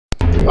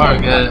Alright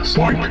guys,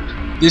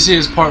 this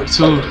is part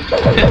 2.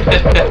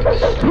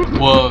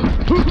 Well,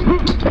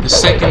 the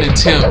second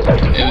attempt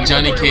at the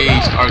Johnny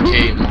Cage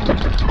arcade mode.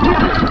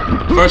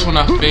 First one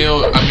I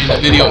failed, I mean the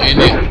video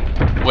ended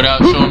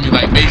without showing me,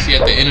 like basically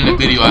at the end of the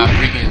video I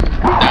freaking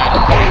died on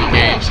the freaking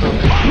game, so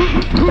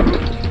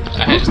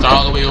I had to start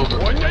all the way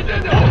over.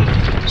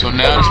 So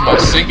now it's my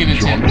second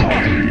attempt.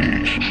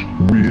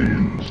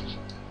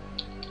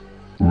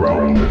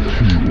 Round 2.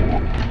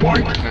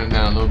 Fight. Turn it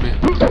down a little bit.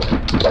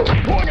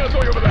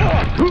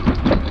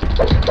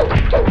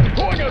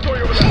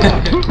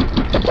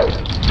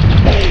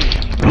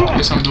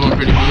 Guess I'm doing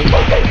pretty good.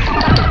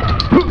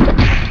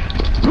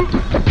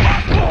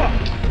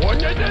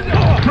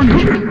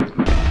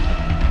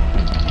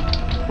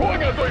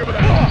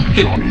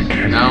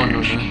 Now I don't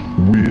know,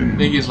 man. I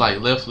think it's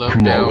like left,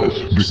 down.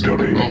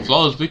 Oh,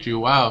 flawless victory.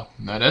 Wow.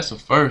 Now that's a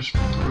first,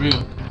 for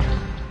real.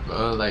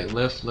 Like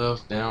left,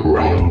 down,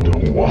 right.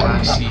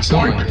 I see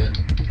something like that.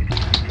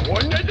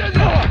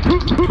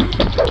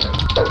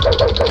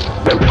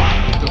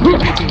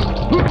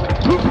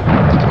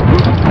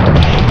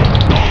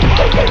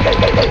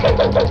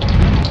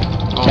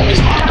 Oh,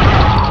 missed it.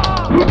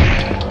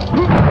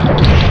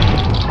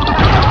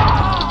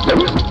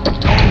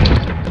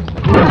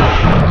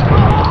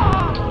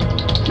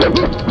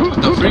 What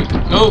the freak?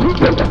 No!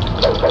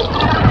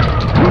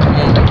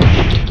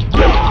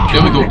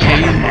 There we go,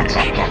 Cage.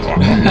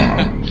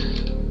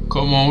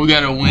 Come on, we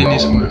gotta win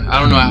this one. I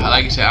don't know,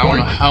 like I said, I don't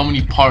know how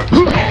many parts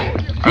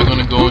are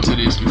gonna go into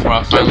this before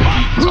I finally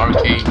beat this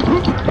arcade.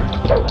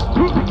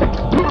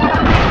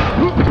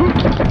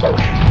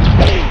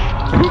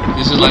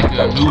 This is like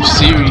a new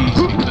series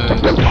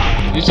because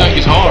this junk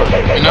is hard,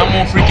 and I'm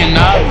on freaking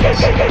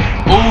novice.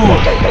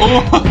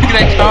 Oh, look at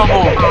that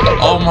combo!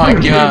 Oh my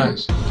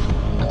gosh!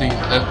 I think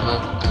left,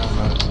 down,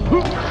 right.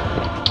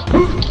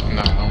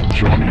 Nah,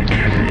 Johnny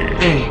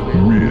Cage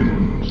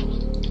wins.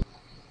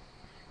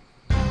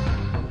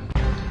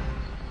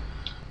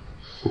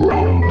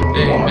 Round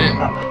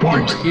 1.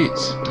 Fight.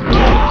 Hits.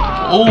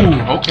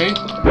 Oh, okay.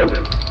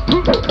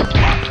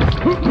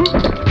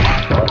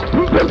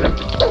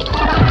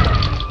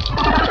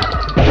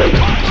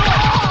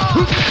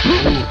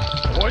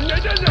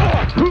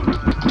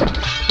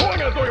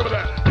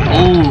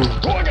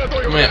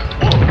 Oh, man.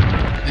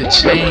 The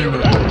chain of the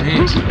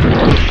bench.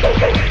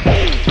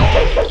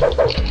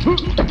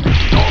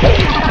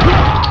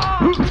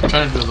 I'm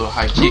trying to do a little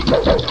high kick.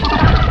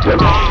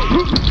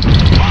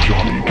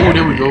 Oh,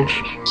 there we go.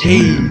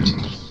 Cage.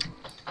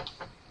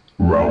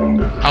 I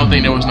don't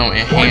think there was no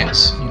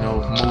enhance, you know,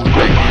 move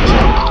back into.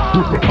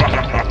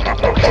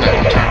 It's not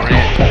gonna turn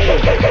red.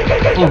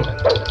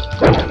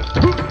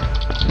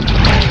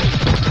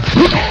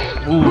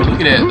 Ooh,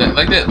 look at that.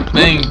 Like that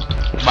thing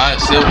by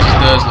itself just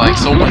does like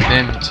so much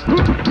damage. Come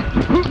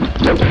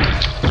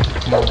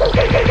on.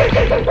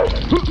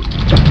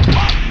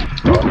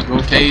 Go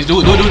Cage,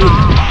 do it.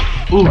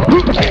 Ooh.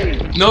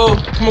 No,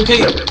 come on,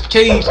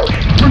 Cage.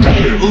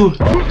 Ooh.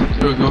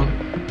 There we go.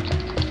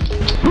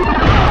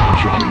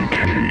 Johnny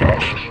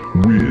Cage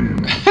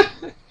wins.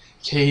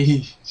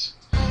 Cage.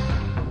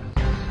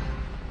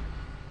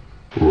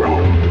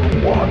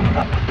 Round 1.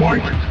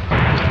 Fight.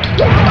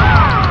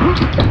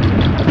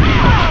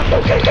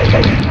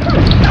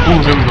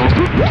 Ooh, there we go.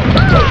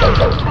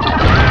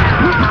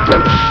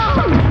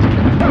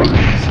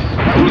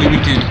 Hopefully we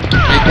can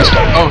make this.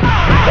 Oh.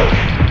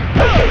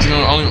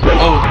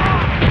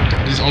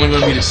 This is only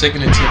gonna be the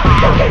second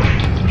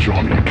attempt.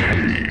 Johnny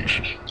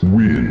Cage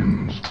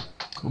wins.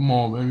 Come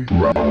on, baby.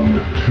 Round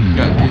 2.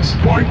 Got this.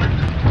 Fight.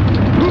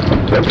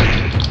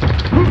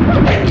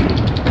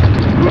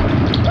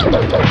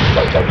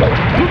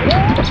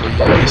 So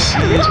yeah, this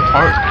is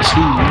part 2.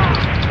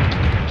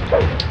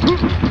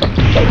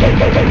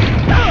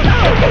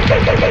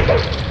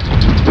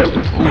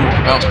 Ooh,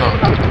 bounce out.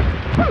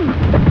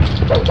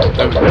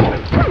 There we go.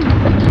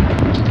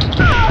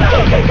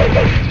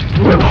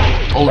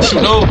 Oh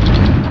shoot, no!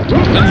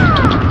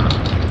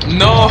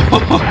 No!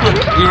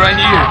 We right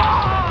here.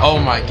 Oh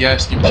my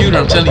gosh, computer,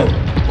 I'm telling you,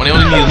 when they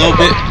only need a little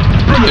bit,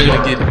 they're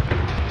gonna get it.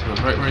 So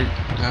right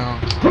down.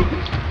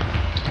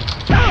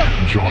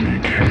 Johnny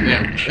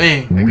Cage.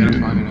 Dang, I gotta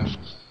find it out.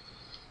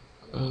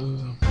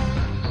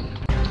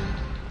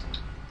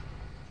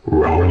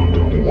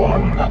 Round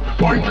 1.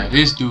 Fight. Like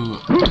this dude.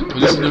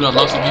 Was this the dude I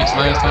lost against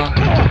last time?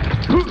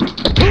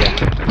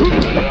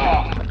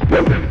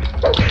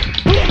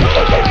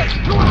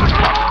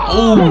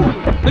 Oh,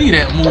 look at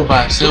that move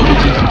by itself.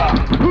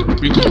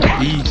 Freaking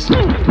beast.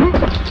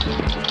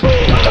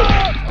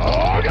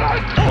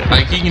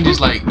 Like he can just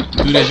like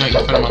do that junk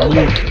in front of my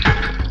move.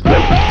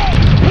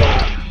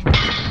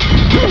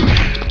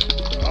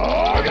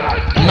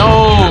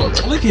 No,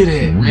 look at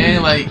that,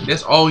 man. Like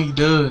that's all he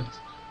does.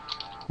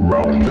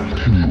 Round 2.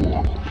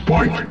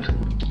 Fight.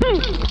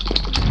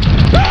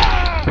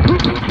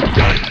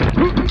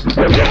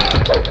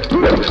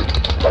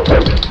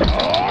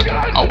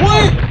 Oh,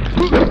 what?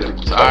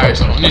 So, alright,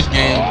 so in this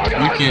game,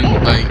 you can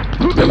like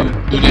do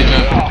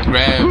that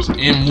grabs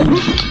and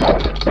move.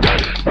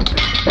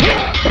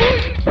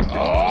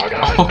 Oh.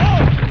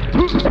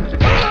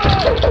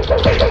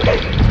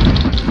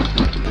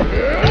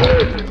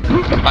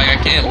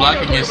 can't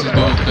block against this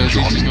dude because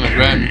he's just gonna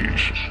grab me.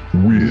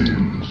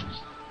 Wins.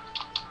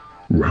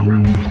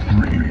 Round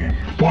 3.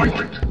 Fight.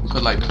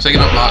 But like, I'm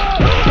taking a block.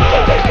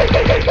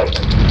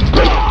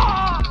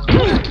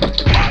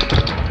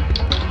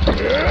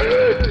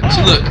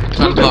 See, look,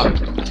 try to block.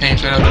 Came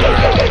straight out the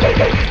ground.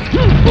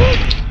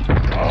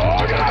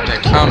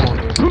 That combo.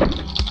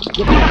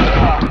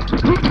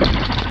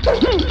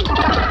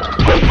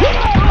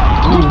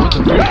 Ooh, what the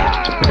fuck?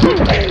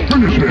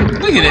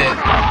 Look at that.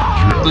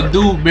 The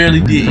dude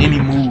barely did any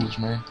moves,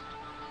 man.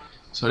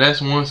 So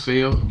that's one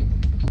fail.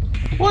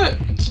 What?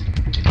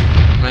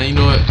 Man, you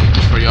know what?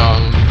 Just for y'all,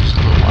 just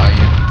put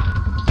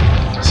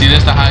YM. See,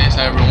 that's the highest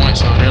I ever went,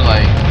 so they're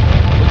like,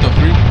 what the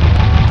freak?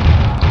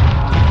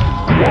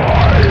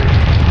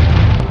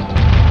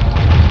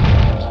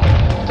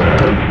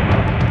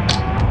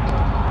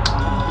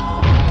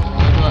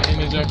 How do I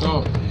interject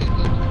off?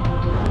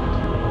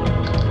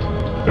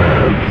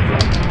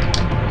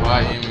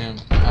 YMM.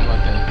 How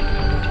about that?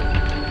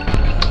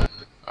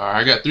 Alright,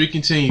 I got 3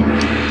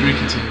 continues. 3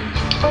 continues.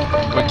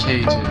 What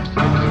cage is?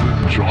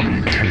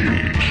 Johnny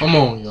Cage. Come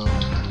on, y'all.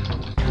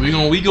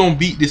 We gonna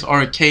beat this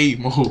arcade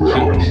mode.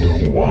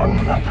 Round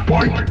 1.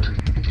 Fight.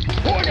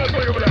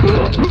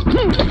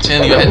 I'm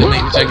telling you, I had to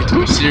make the junk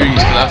into a series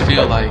because I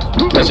feel like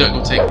the junk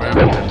gonna take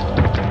forever.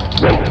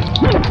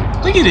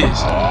 Look at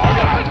this.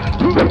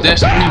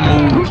 That's 3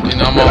 moves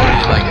and I'm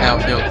already like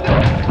half health.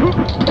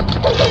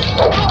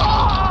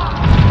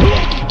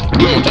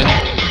 Come on, Johnny.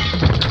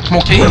 Come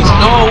on, Cage.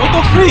 No, what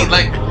the freak?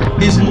 Like,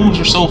 his moves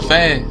are so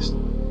fast.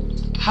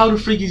 How the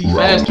freak is he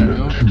faster,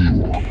 yo?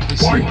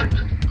 Let's see.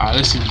 Alright,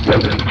 let's see what's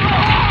going on.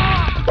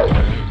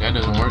 That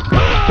doesn't work.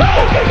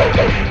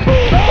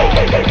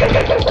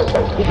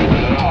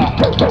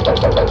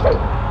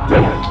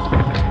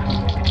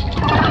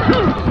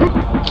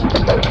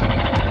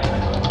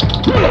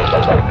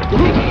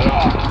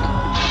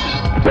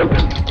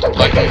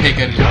 Like the heck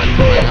out of right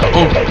now.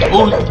 Oh!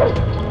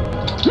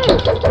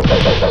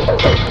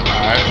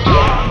 Alright.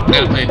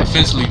 Gotta play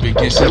defensively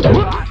against him.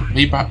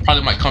 He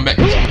probably might come back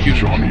to his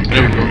computer.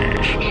 There we go.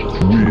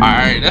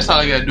 Alright, that's all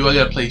I gotta do. I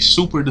gotta play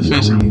super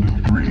defensively.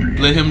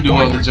 Let him do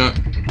all the junk.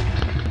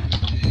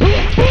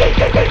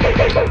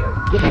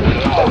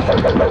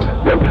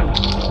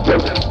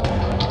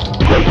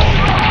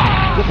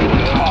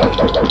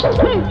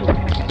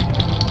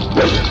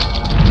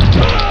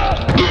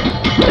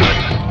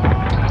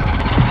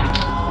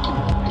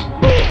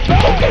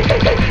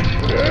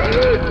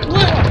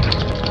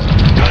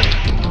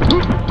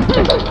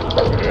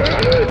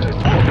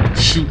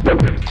 Shoot. The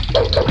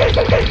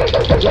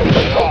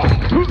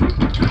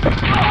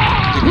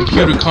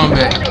computer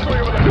comeback.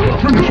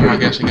 Oh my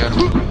gosh, I got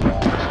him.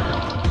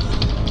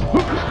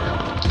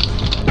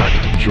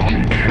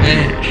 Johnny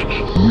Cage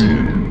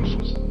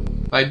wins.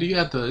 Like, do you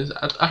have to?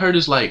 I heard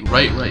it's like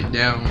right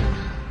down,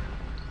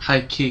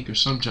 high kick or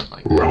some jump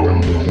like that.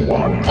 Round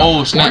 1.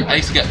 Oh snap!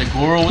 Ice got the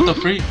Goro. What the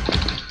freak?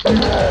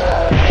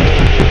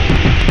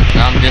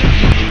 Nah, I'm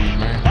definitely gonna lose,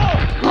 man. I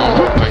don't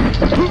know if I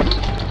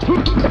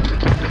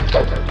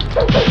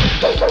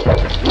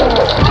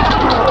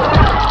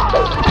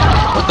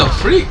What the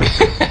freak?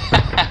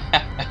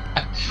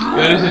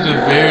 Yo, this is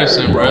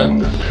embarrassing, bro.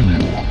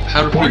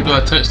 How the freak do I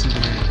touch this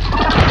man?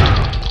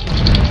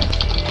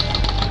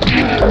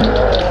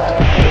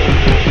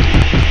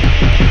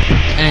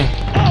 Dang.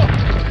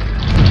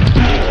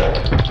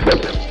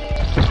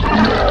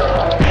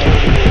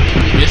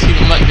 I guess he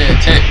don't like that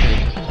attack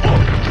thing.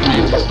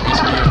 Man, just miss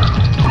me up.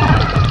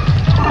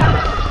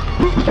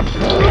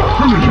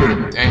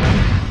 Dang.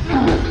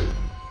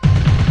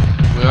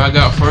 Well, I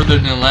got further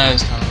than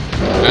last time.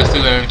 I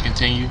still gotta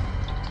continue.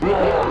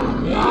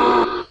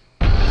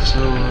 So,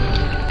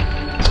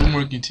 2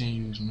 more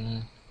continues,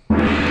 man.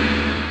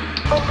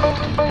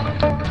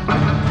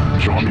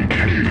 Johnny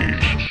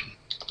Cage.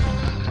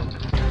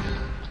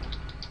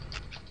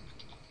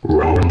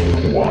 Round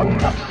 1.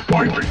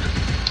 Fight.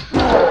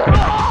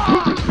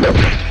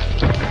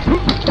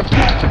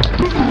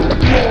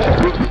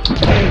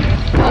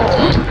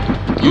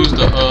 Use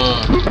the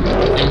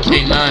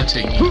MK9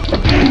 technique.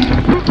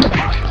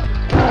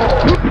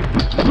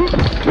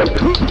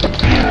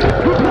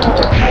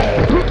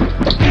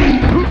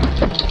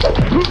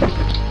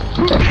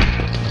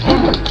 Oh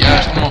my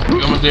gosh, come on,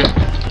 get over there.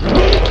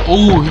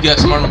 Oh, he got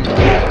smart on me.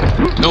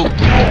 Nope.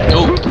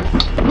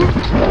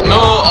 No,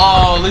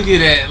 oh, look at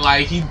that.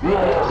 Like, he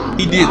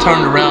did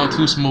turn around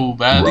too smooth,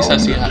 but at least I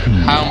see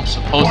how I'm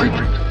supposed to do.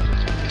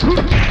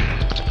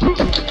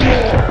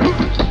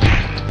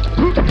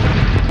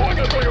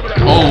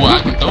 Oh, I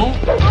can throw?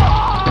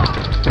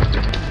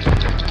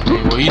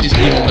 Okay, well, he just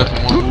even left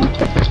in 1 move.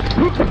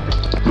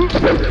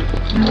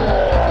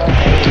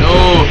 No.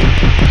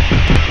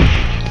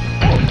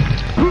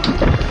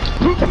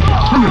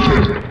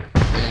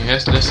 Dang,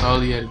 that's all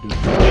he had to do.